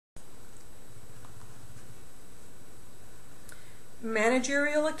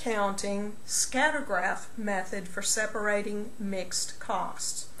managerial accounting scattergraph method for separating mixed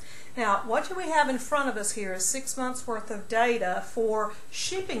costs. Now, what do we have in front of us here is 6 months worth of data for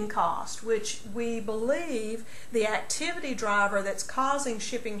shipping cost, which we believe the activity driver that's causing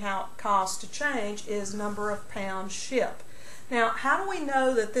shipping cost to change is number of pounds shipped. Now, how do we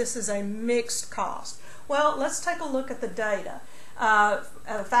know that this is a mixed cost? Well, let's take a look at the data. At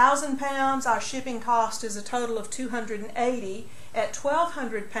 1,000 pounds, our shipping cost is a total of $280. At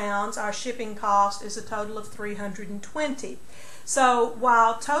 1,200 pounds, our shipping cost is a total of $320. So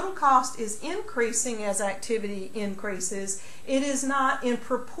while total cost is increasing as activity increases, it is not in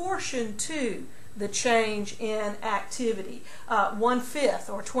proportion to the change in activity. 1/5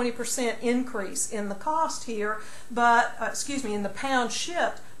 or 20% increase in the cost here, but in the pounds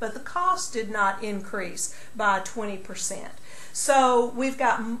shipped, but the cost did not increase by 20%. So we've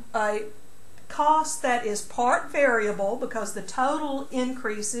got a cost that is part variable because the total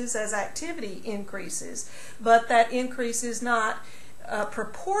increases as activity increases, but that increase is not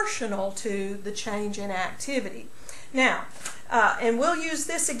proportional to the change in activity. Now, and we'll use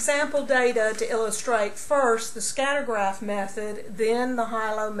this example data to illustrate first the scattergraph method, then the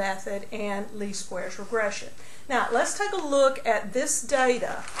high-low method, and least squares regression. Now, let's take a look at this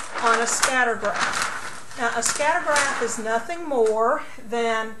data on a scattergraph. Now, a scattergraph is nothing more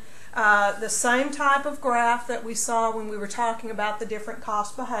than the same type of graph that we saw when we were talking about the different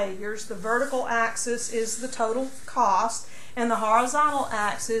cost behaviors. The vertical axis is the total cost, and the horizontal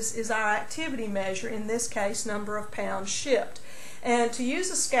axis is our activity measure, in this case number of pounds shipped. And to use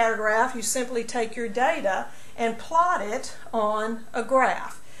a scattergraph, you simply take your data and plot it on a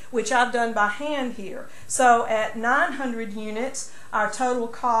graph, which I've done by hand here. So at 900 units, our total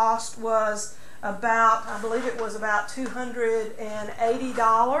cost was about, I believe it was about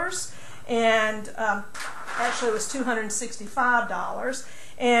 $280, and actually it was $265.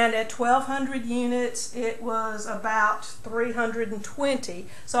 And at 1,200 units, it was about $320.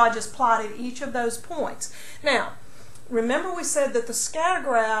 So I just plotted each of those points. Now, remember we said that the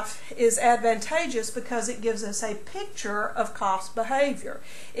scattergraph is advantageous because it gives us a picture of cost behavior.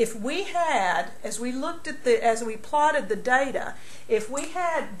 If we had, as we plotted the data, if we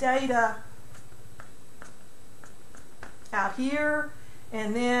had data out here,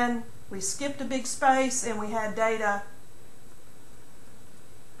 and then we skipped a big space and we had data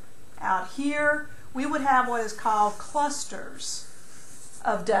out here, we would have what is called clusters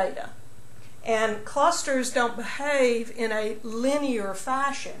of data. And clusters don't behave in a linear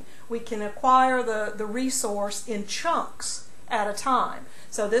fashion. We can acquire the resource in chunks at a time.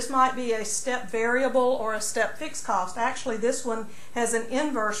 So this might be a step variable or a step fixed cost. Actually, this one has an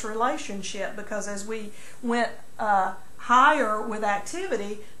inverse relationship because as we went higher with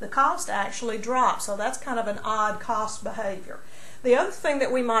activity, the cost actually dropped. So that's kind of an odd cost behavior. The other thing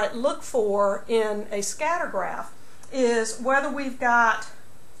that we might look for in a scattergraph is whether we've got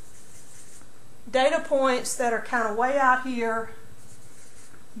data points that are kind of way out here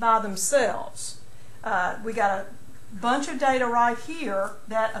by themselves. We got a bunch of data right here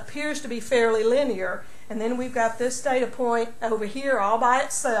that appears to be fairly linear, and then we've got this data point over here all by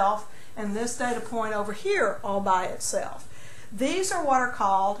itself, and this data point over here all by itself. These are what are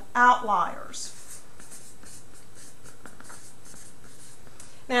called outliers.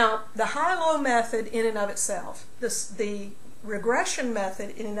 Now, the high-low method in and of itself, the regression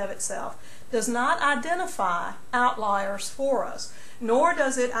method in and of itself, does not identify outliers for us, nor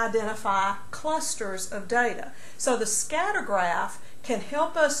does it identify clusters of data. So the scattergraph can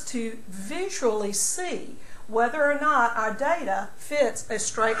help us to visually see whether or not our data fits a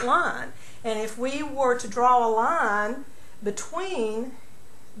straight line. And if we were to draw a line between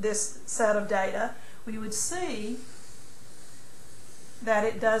this set of data, we would see that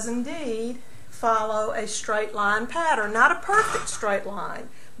it does indeed follow a straight line pattern. Not a perfect straight line,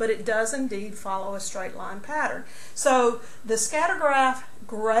 but it does indeed follow a straight line pattern. So the scattergraph,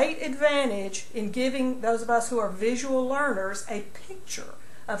 great advantage in giving those of us who are visual learners a picture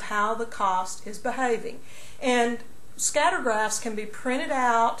of how the cost is behaving. And scattergraphs can be printed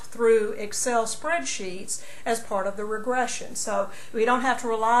out through Excel spreadsheets as part of the regression. So we don't have to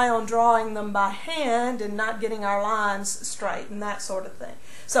rely on drawing them by hand and not getting our lines straight and that sort of thing.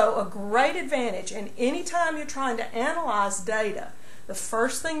 So a great advantage, and anytime you're trying to analyze data, the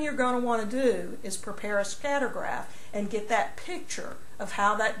first thing you're going to want to do is prepare a scattergraph and get that picture of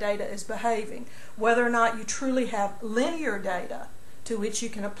how that data is behaving, whether or not you truly have linear data to which you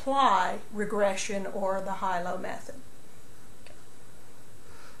can apply regression or the high-low method.